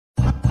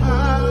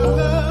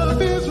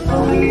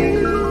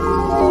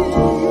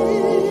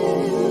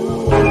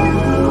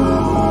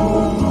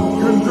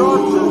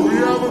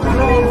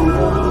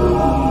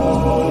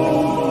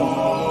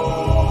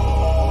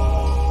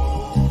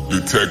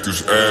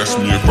Detectives asked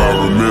me if I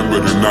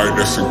remember the night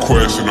that's in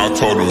question. I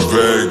told them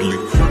vaguely.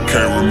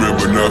 Can't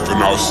remember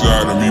nothing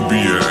outside of me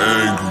being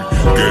angry.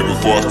 Gave a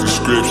false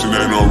description,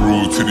 ain't no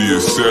rule to the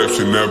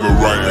exception. Never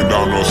writing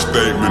down no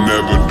statement,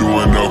 never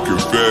doing no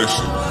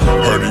confession.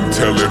 Heard him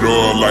tell it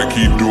all like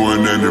he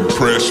doing an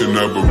impression.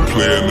 Never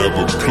player,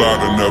 never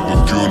plotter, never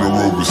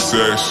funeral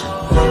recession.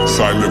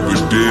 Silent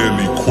but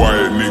deadly,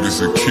 quiet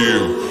niggas are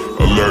killed.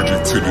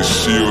 Allergic to the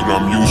shield,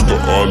 I'm used to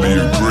all the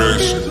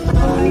aggression.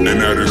 In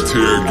that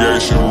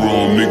interrogation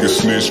room,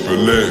 niggas snitch for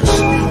less.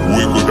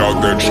 Wiggled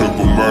out that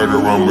triple murder,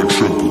 I'm a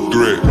triple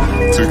threat.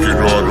 Took it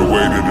all the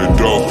way to the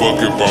door, fuck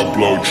if I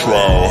blow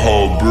trial.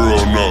 Whole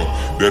bureau know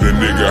that a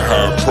nigga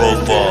high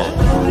profile.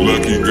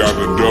 Lucky got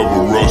a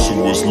double,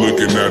 Russell was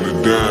looking at a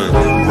dime.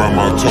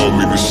 Grandma told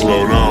me to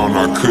slow down,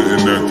 I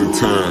couldn't at the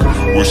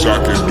time. Wish I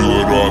could do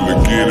it all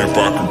again if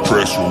I could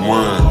press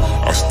rewind.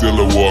 I still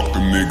walk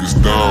them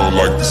niggas down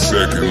like the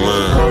second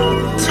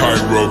line.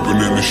 Tight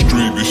roping in the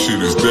street, this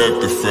shit is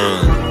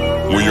death-defying.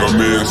 When your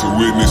man's a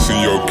witness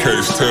in your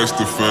case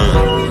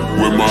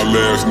testifying. With my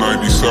last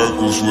 90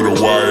 circles with a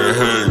wire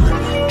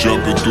hanging.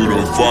 Jumping through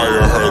them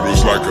fire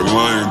hurdles like a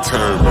lion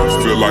timer.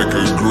 Feel like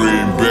a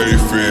Green Bay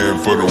fan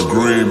for them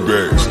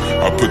greenbacks.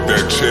 I put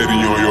that chetty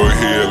on your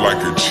head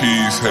like a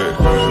cheese hat.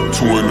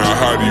 Two in a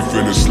hottie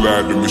finna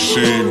slide the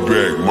machine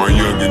back. My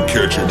youngin'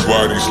 catching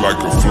bodies like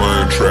a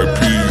flying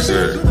Trapeze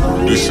Act.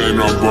 This ain't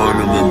no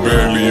Barnum and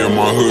Bailey in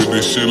my hood.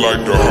 This shit like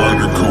the heart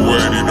of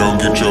Kuwaiti.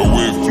 Don't get your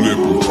whip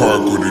flippin'.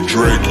 Park with a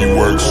Drake. He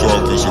works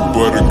off as a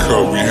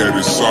buttercup. We had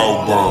it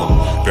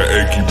southbound. The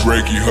achy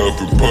breaky huff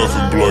and puff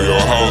and blow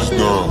your house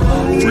down.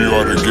 Free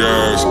all the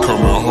guys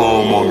coming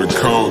home on the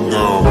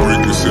countdown.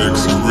 Brick is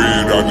sexy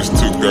red, I just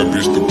took that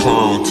bitch to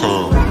Pound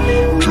Town.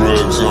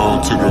 Drugs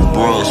on to the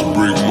Bronx,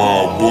 brick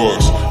mall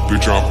boss.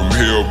 Bitch, I'm from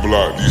Hill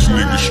Block, these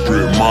niggas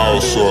strip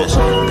mild sauce.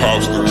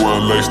 Pops the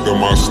one laced on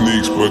my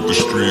sneaks, but the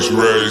streets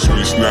raised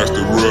me. Snatched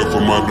the rug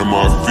from under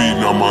my feet,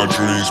 now my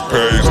dreams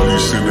paisley.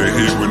 Send a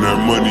hit when that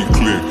money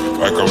clip,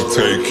 like I'm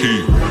take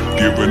heat.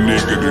 Give a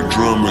nigga the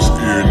drummer's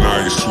ear,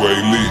 night Sway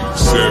Lee.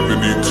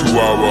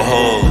 72-hour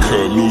hug,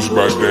 cut loose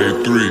by day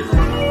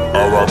 3.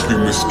 R.I.P.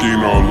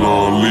 Moschino,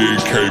 long live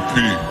KP.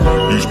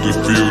 Used to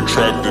feel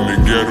trapped in the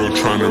ghetto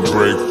trying to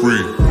break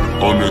free.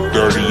 On the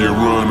 30-year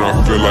run, I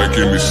feel like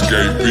an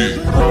escapee.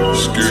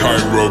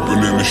 Tight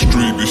roping in the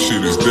street, this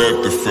shit is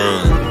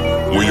death-defying.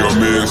 When your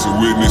man's a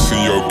witness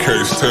in your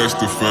case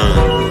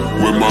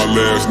testifying. With my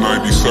last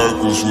 90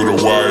 circles with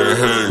a wire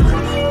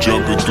hanging.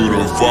 Jumping through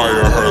them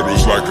fire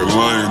hurdles like a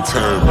lion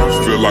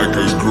timer. Feel like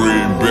a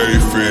Green Bay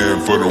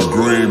fan for them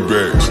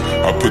greenbacks.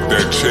 I put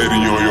that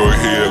chetty on your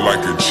head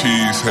like a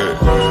cheese hat.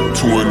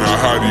 Two in a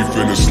hottie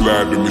finna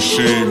slide the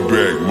machine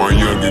back. My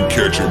youngin'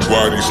 catching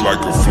bodies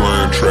like a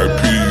flying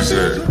Trapeze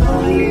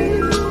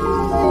Act.